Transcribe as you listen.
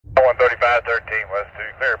13513 west to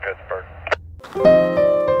clear Pittsburgh.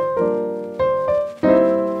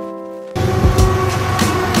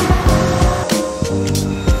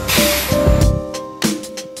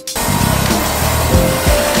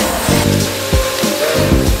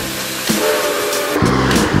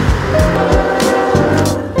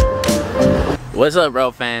 What's up,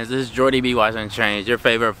 Rail fans? This is Jordy B. Watching Trains, your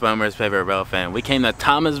favorite filmer's favorite Rail fan. We came to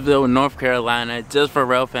Thomasville, North Carolina, just for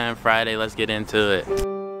Rail Fan Friday. Let's get into it.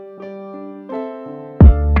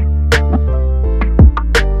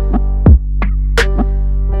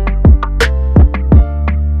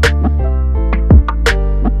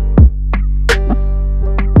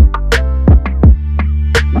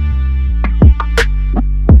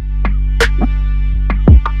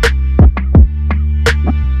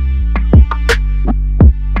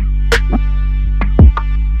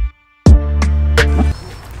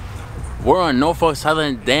 We're on Norfolk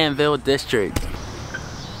Southern Danville District.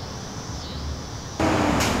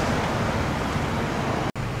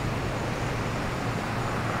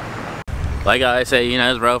 Like I say, you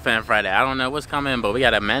know, it's Rail Fan Friday. I don't know what's coming, but we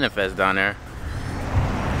got a manifest down there.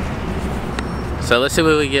 So let's see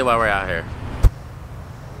what we get while we're out here.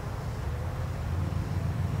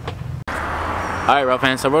 Alright, Rail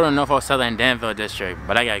fans, so we're on Norfolk Southern Danville District,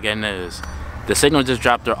 but I got good news. The signal just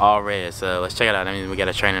dropped through all red, so let's check it out. That means we got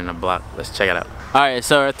a train in the block. Let's check it out. Alright,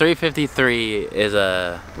 so our 353 is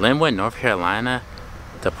Linwood, North Carolina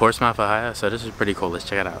to Portsmouth, Ohio. So this is pretty cool. Let's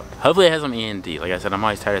check it out. Hopefully it has some END. Like I said, I'm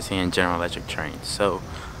always tired of seeing General Electric trains. So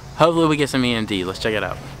hopefully we get some END. Let's check it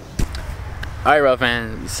out. Alright, Rail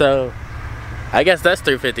fans. So I guess that's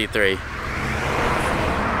 353.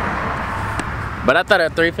 But I thought a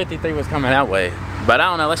 353 was coming that way. But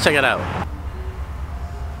I don't know. Let's check it out.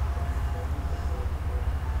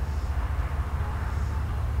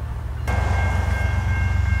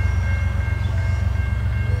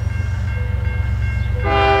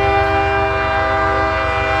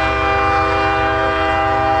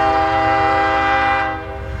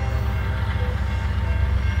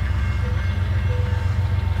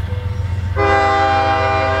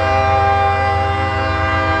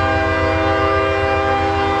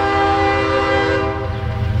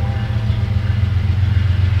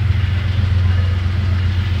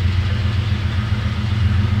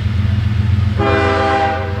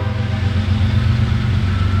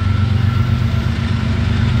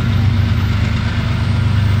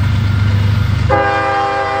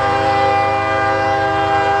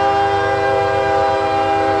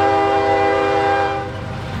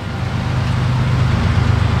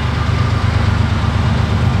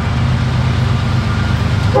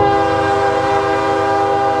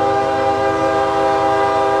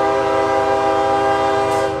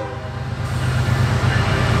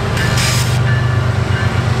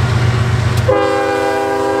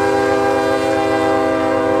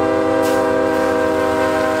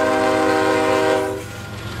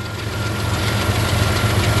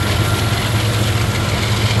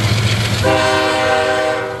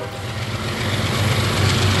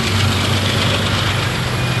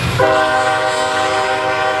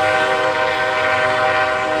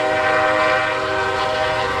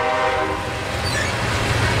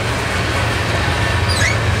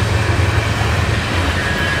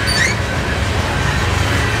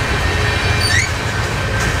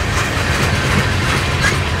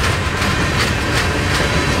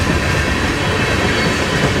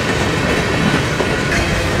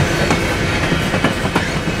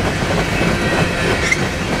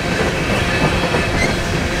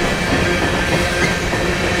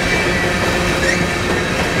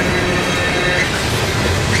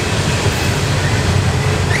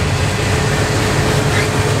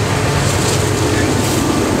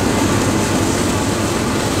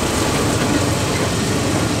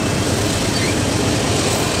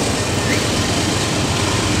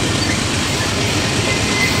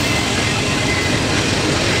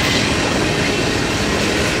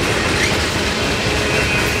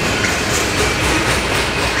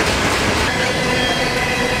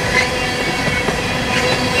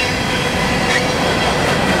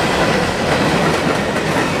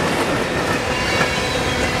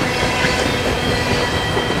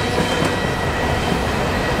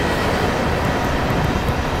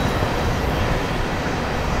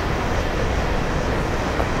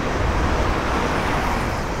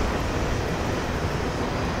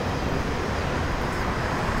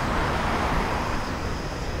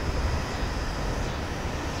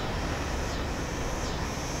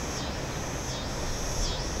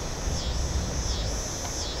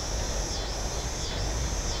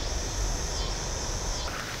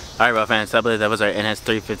 Alright, well, fans, I believe that was our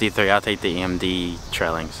NS353. I'll take the EMD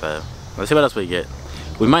trailing, so let's see what else we get.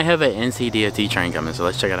 We might have an NCDOT train coming, so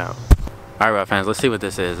let's check it out. Alright, well, fans, let's see what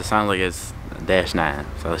this is. It sounds like it's Dash 9,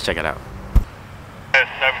 so let's check it out.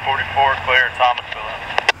 744, clear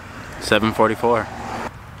Thomasville. 744.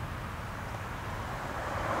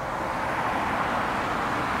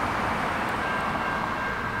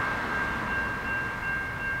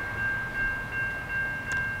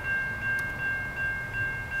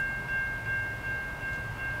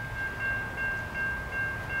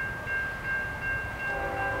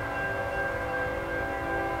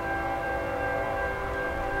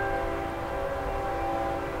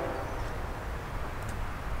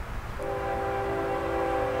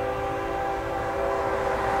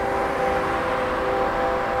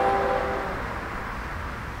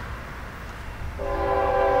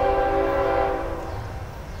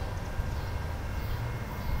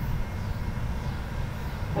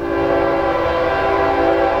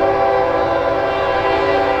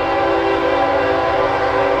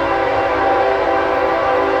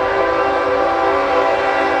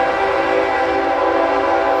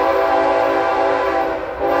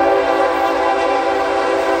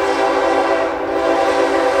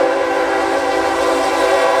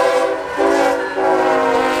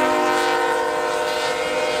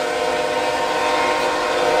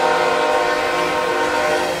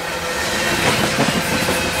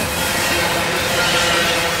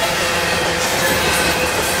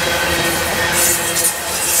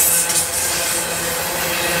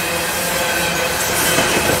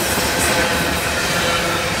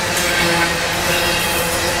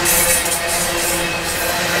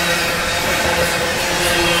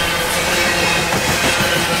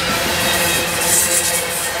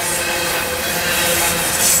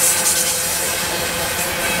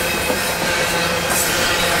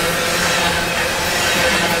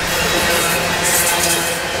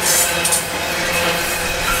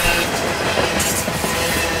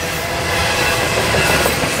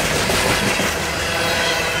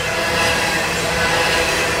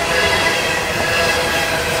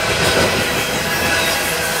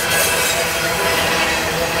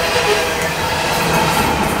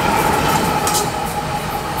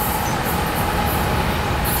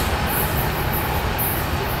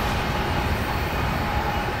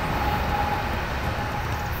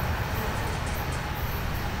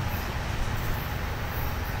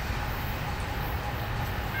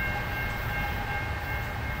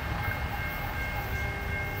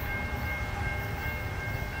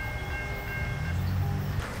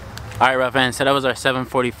 Alright, rough fans, so that was our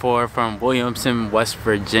 744 from Williamson, West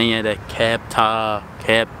Virginia to Cabata,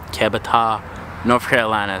 North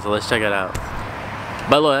Carolina. So let's check it out.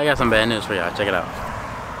 But look, I got some bad news for y'all. Check it out.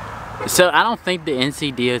 So I don't think the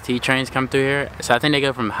NCDOT trains come through here. So I think they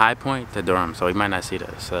go from High Point to Durham. So we might not see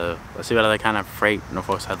those. So let's see what other kind of freight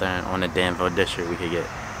Norfolk Southern on the Danville district we could get.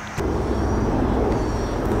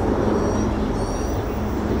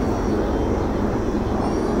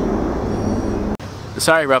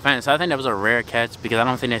 Sorry, rough fans. So I think that was a rare catch because I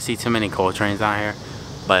don't think they see too many coal trains down here.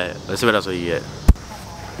 But let's see what else we get.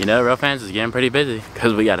 You know, rough fans is getting pretty busy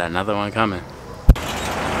because we got another one coming.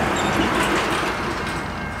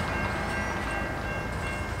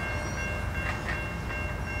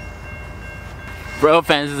 Rough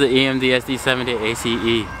fans is the EMD SD70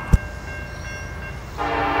 ACE.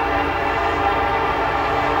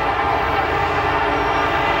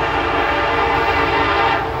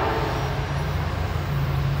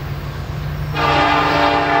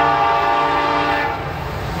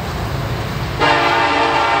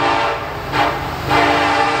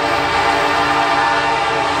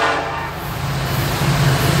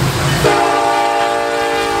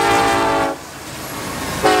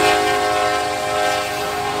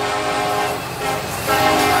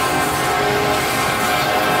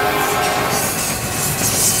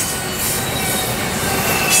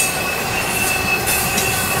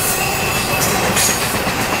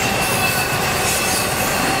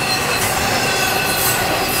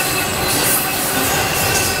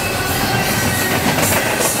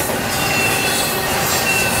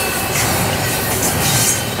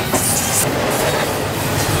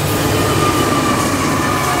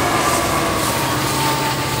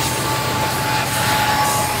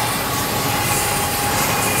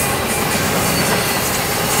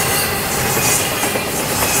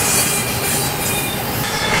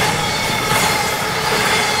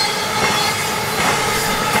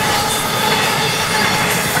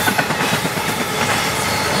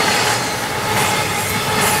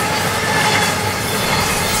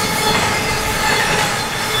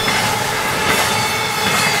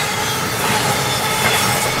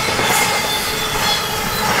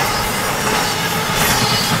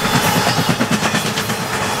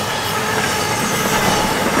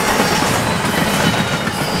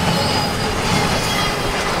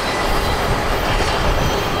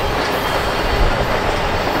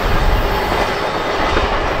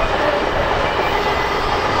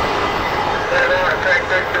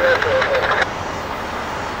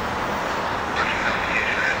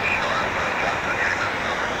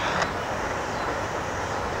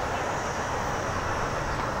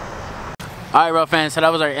 Alright, Railfan, so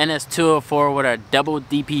that was our NS204 with our double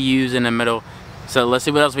DPUs in the middle. So let's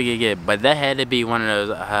see what else we could get. But that had to be one of those,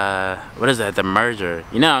 what is that, the merger.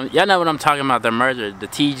 You know, y'all know what I'm talking about, the merger. The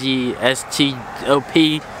TGSTOP,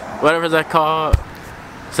 whatever that called.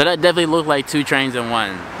 So that definitely looked like two trains in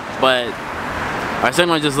one. But our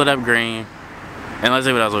signal just lit up green. And let's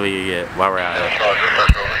see what else we can get while we're out here.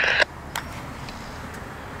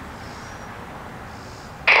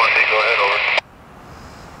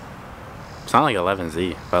 Sound like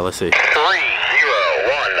 11Z, but let's see. 301.9.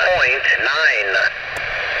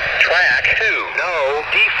 Track 2, no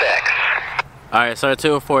defects. Alright, so our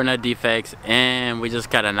 204, no defects, and we just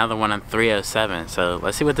got another one on 307. So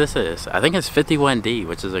let's see what this is. I think it's 51D,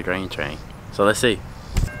 which is a grain train. So let's see.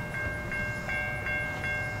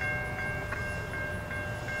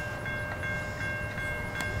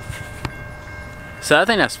 So I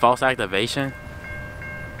think that's false activation,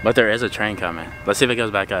 but there is a train coming. Let's see if it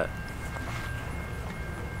goes back up.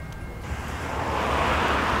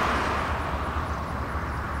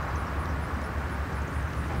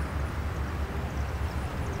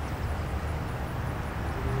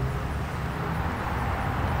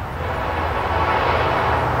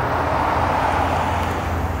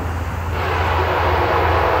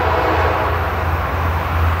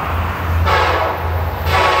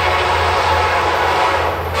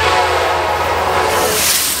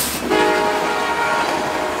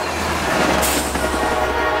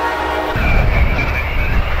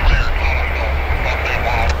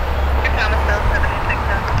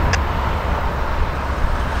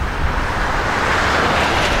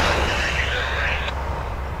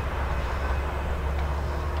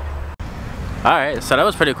 Alright, so that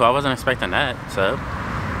was pretty cool. I wasn't expecting that. So,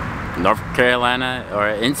 North Carolina or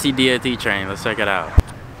NCDOT train. Let's check it out.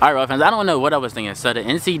 Alright, Railfans, I don't know what I was thinking. So the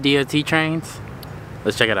NCDOT trains,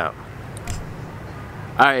 let's check it out.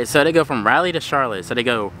 Alright, so they go from Raleigh to Charlotte. So they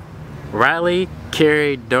go Raleigh,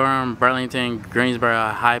 Cary, Durham, Burlington,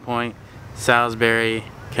 Greensboro, High Point, Salisbury,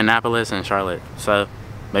 Kannapolis, and Charlotte. So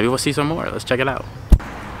maybe we'll see some more. Let's check it out.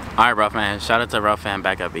 Alright, Railfan, shout out to Railfan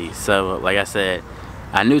back up east. So like I said,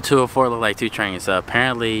 I knew 204 looked like two trains, so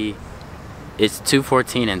apparently it's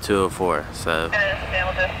 214 and 204. So.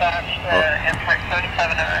 Danville dispatch, Amtrak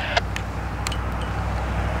 37 over.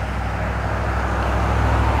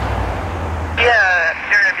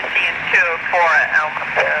 Yeah, you're going to be seeing 204 at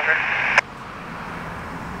Hamlet, over.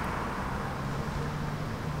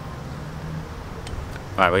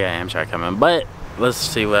 Alright, we got Amtrak coming, but let's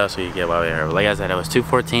see what else we can get while we're here. Like I said, it was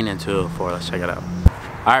 214 and 204. Let's check it out.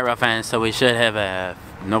 Alright, Railfans, so we should have a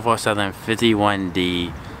Norfolk Southern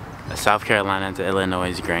 51D, a South Carolina to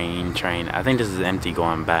Illinois grain train. I think this is empty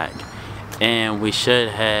going back. And we should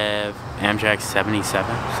have Amtrak 77,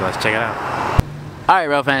 so let's check it out. Alright,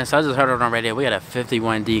 Railfans, so I just heard it on radio. We got a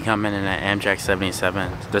 51D coming in at Amtrak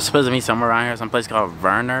 77. There's supposed to be somewhere around here, someplace called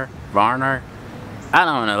Varner. I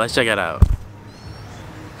don't know, let's check it out.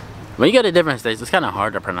 When you go to different states, it's kind of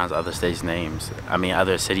hard to pronounce other states' names. I mean,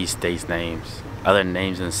 other city states' names. Other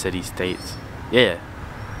names in city states. Yeah.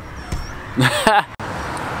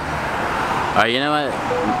 Alright, you know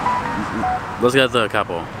what? Let's go through a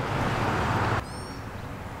couple.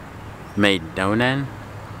 Madonan,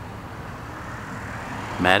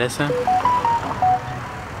 Madison,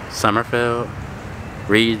 Summerfield,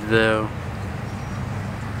 Reedsville.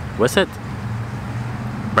 What's it?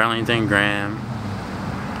 Burlington, Graham,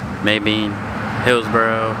 Mabine,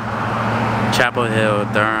 Hillsboro, Chapel Hill,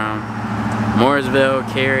 Durham, Mooresville,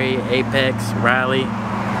 Cary, Apex, Raleigh,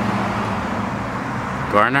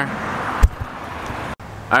 Garner.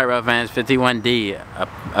 Alright, Railfans, 51D,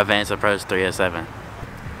 Advance Approach 307.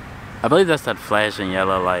 I believe that's that flashing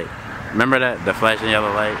yellow light. Remember that? The flashing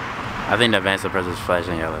yellow light? I think the Advance Approach is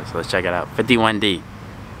flashing yellow, so let's check it out. 51D.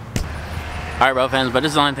 Alright, Railfans, but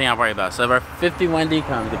this is the only thing I worry about. So if our 51D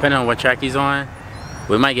comes, depending on what track he's on,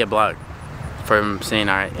 we might get blocked from seeing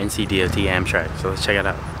our NCDOT Amtrak, so let's check it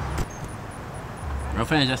out.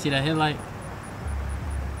 Railfans, y'all see that headlight?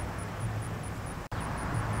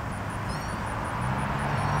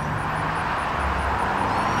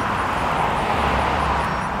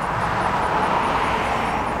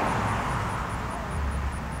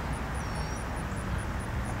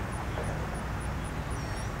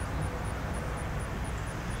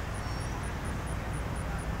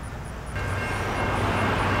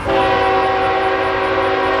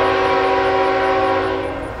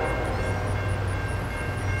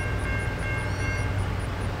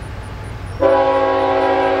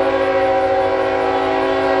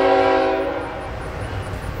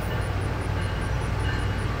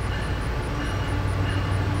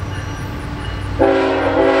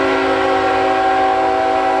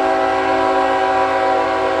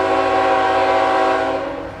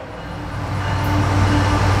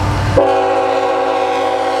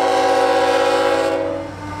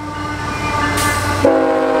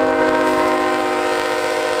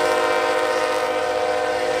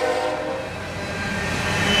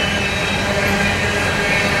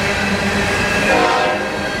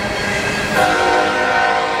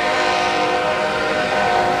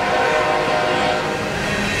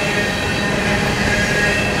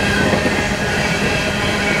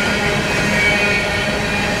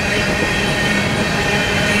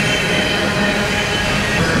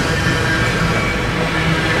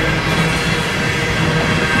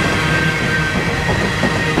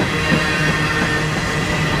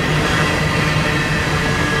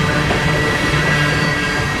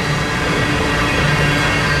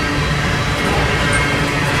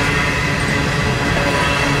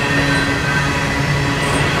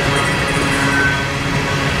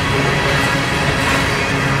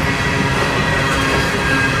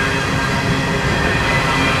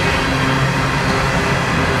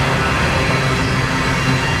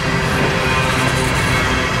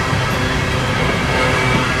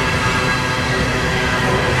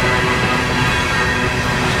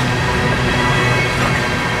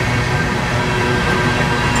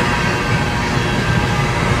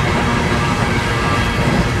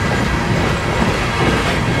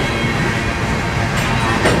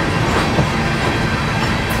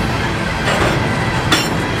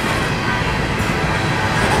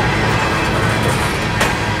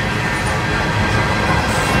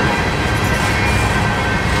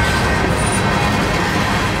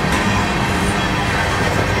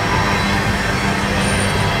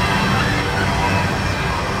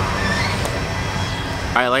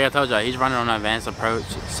 Alright, like I told y'all, he's running on an advanced approach,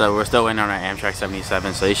 so we're still waiting on our Amtrak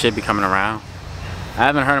 77, so he should be coming around. I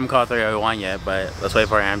haven't heard him call 301 yet, but let's wait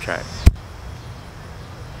for our Amtrak.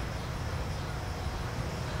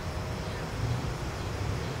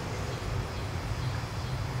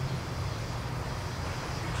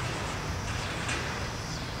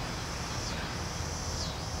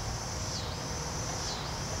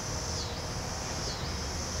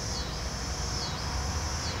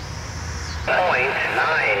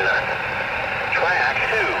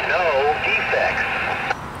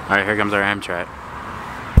 Alright, here comes our Amtrak.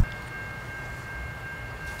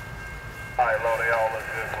 Alright, Lodi, all looks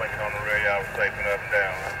good. Blinking on the rear, y'all safe and up and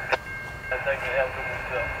down. I think you have good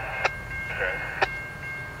stuff. Okay.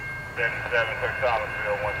 77 took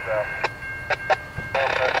Thomasville, 1 stop.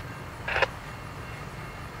 Okay.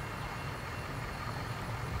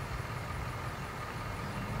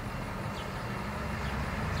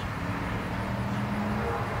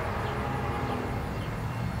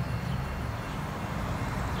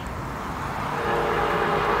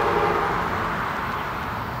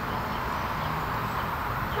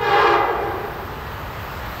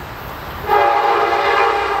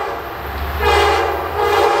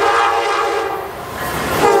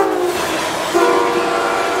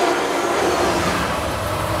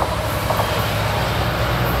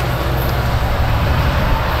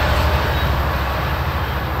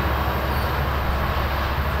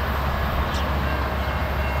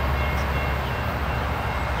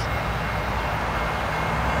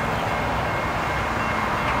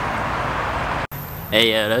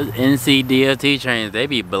 Hey, those ncdot trains, they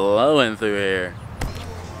be blowing through here.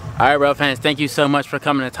 Alright, Railfans, thank you so much for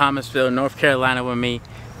coming to Thomasville, North Carolina with me.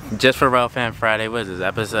 Just for Railfan Friday. What is this,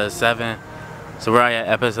 episode 7? So we're at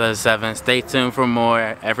episode 7. Stay tuned for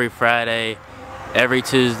more. Every Friday, every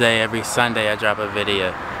Tuesday, every Sunday I drop a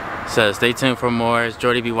video. So stay tuned for more. It's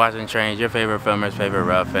Jordy be watching trains, your favorite filmer's favorite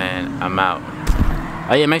Railfan. I'm out.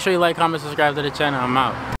 Oh yeah, make sure you like, comment, subscribe to the channel. I'm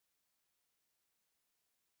out.